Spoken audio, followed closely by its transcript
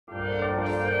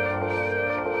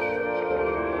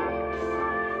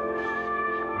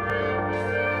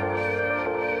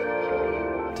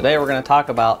Today we're going to talk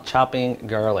about chopping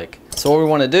garlic. So what we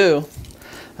want to do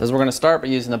is we're going to start by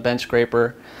using a bench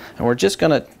scraper, and we're just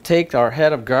going to take our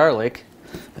head of garlic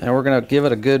and we're going to give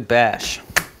it a good bash.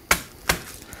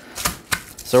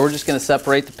 So we're just going to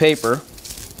separate the paper.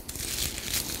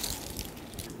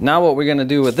 Now what we're going to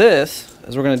do with this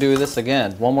is we're going to do this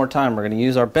again one more time. We're going to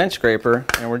use our bench scraper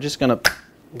and we're just going to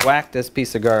whack this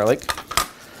piece of garlic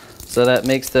so that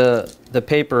makes the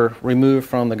paper remove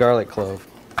from the garlic clove.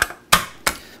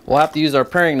 We'll have to use our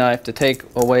paring knife to take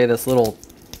away this little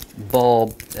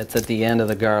bulb that's at the end of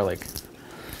the garlic.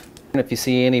 And if you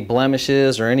see any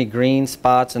blemishes or any green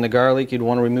spots in the garlic, you'd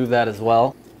want to remove that as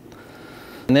well.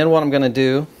 And then what I'm going to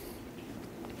do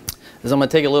is I'm going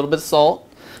to take a little bit of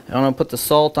salt and I'm going to put the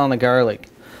salt on the garlic.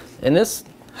 And this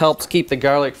helps keep the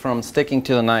garlic from sticking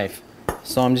to the knife.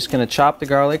 So I'm just going to chop the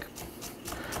garlic.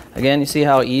 Again, you see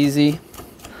how easy?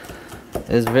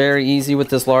 It's very easy with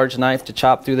this large knife to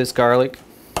chop through this garlic.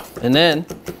 And then,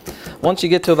 once you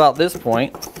get to about this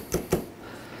point,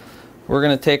 we're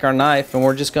going to take our knife and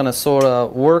we're just going to sort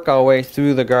of work our way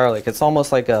through the garlic. It's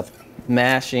almost like a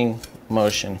mashing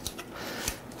motion.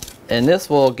 And this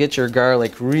will get your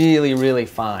garlic really, really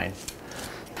fine.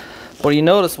 But you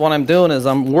notice what I'm doing is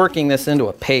I'm working this into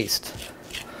a paste.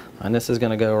 And this is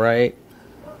going to go right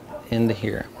into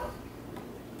here.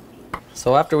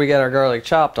 So after we get our garlic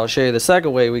chopped, I'll show you the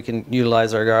second way we can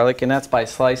utilize our garlic, and that's by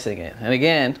slicing it. And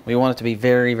again, we want it to be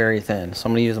very, very thin. So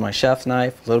I'm going to use my chef's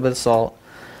knife, a little bit of salt,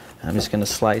 and I'm just going to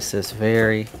slice this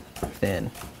very thin.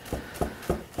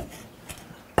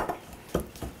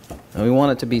 And we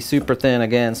want it to be super thin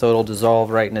again so it'll dissolve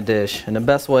right in a dish. And the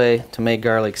best way to make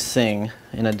garlic sing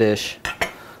in a dish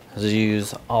is to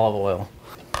use olive oil.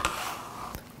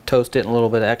 Toast it in a little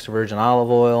bit of extra virgin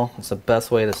olive oil. It's the best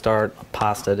way to start a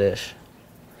pasta dish.